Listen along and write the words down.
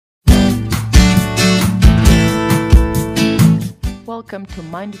Welcome to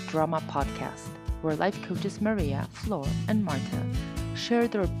Mind Drama Podcast, where life coaches Maria, Flor, and Marta share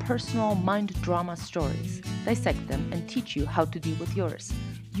their personal mind drama stories, dissect them, and teach you how to deal with yours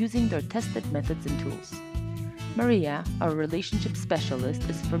using their tested methods and tools. Maria, our relationship specialist,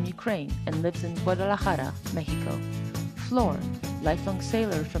 is from Ukraine and lives in Guadalajara, Mexico. Flor, lifelong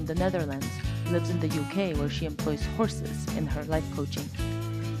sailor from the Netherlands, lives in the UK where she employs horses in her life coaching.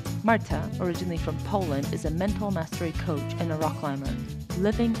 Marta, originally from Poland, is a mental mastery coach and a rock climber,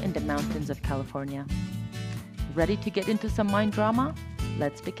 living in the mountains of California. Ready to get into some mind drama?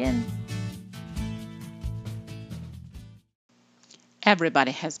 Let's begin. Everybody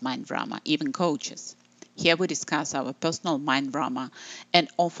has mind drama, even coaches. Here we discuss our personal mind drama and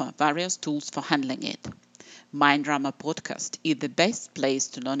offer various tools for handling it. Mind Drama Podcast is the best place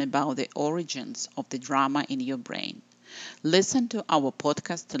to learn about the origins of the drama in your brain. Listen to our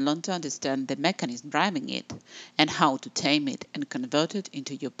podcast to learn to understand the mechanism driving it and how to tame it and convert it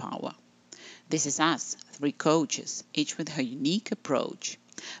into your power. This is us, three coaches, each with her unique approach.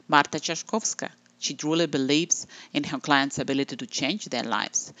 Marta Czaszkowska. She truly believes in her clients' ability to change their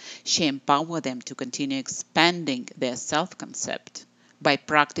lives. She empowers them to continue expanding their self-concept by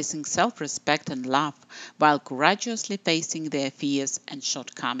practicing self-respect and love while courageously facing their fears and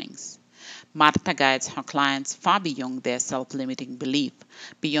shortcomings. Marta guides her clients far beyond their self-limiting belief,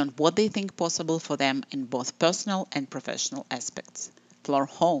 beyond what they think possible for them in both personal and professional aspects. Flor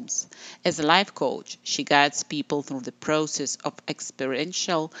Holmes. As a life coach, she guides people through the process of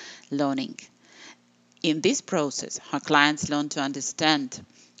experiential learning. In this process, her clients learn to understand,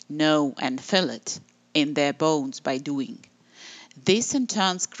 know, and feel it in their bones by doing. This in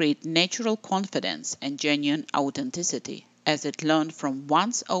turn creates natural confidence and genuine authenticity, as it learned from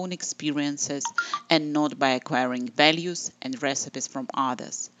one's own experiences and not by acquiring values and recipes from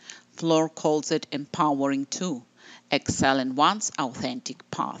others. Flor calls it empowering too, excel in one's authentic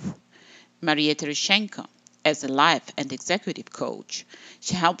path. Maria Tereshenko. As a life and executive coach,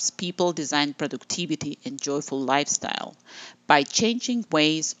 she helps people design productivity and joyful lifestyle. By changing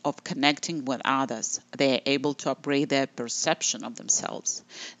ways of connecting with others, they are able to upgrade their perception of themselves.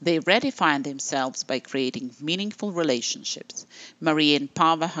 They redefine themselves by creating meaningful relationships. Maria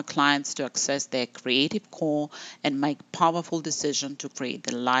empowers her clients to access their creative core and make powerful decisions to create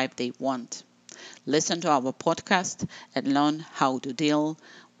the life they want. Listen to our podcast and learn how to deal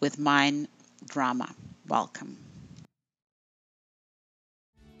with mind drama. Welcome.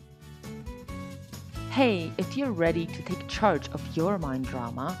 Hey, if you're ready to take charge of your mind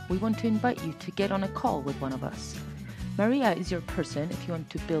drama, we want to invite you to get on a call with one of us. Maria is your person if you want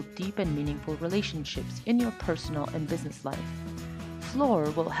to build deep and meaningful relationships in your personal and business life. Flor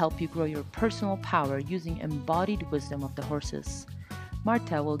will help you grow your personal power using embodied wisdom of the horses.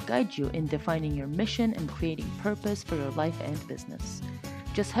 Marta will guide you in defining your mission and creating purpose for your life and business.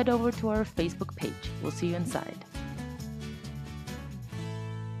 Just head over to our Facebook page. We'll see you inside.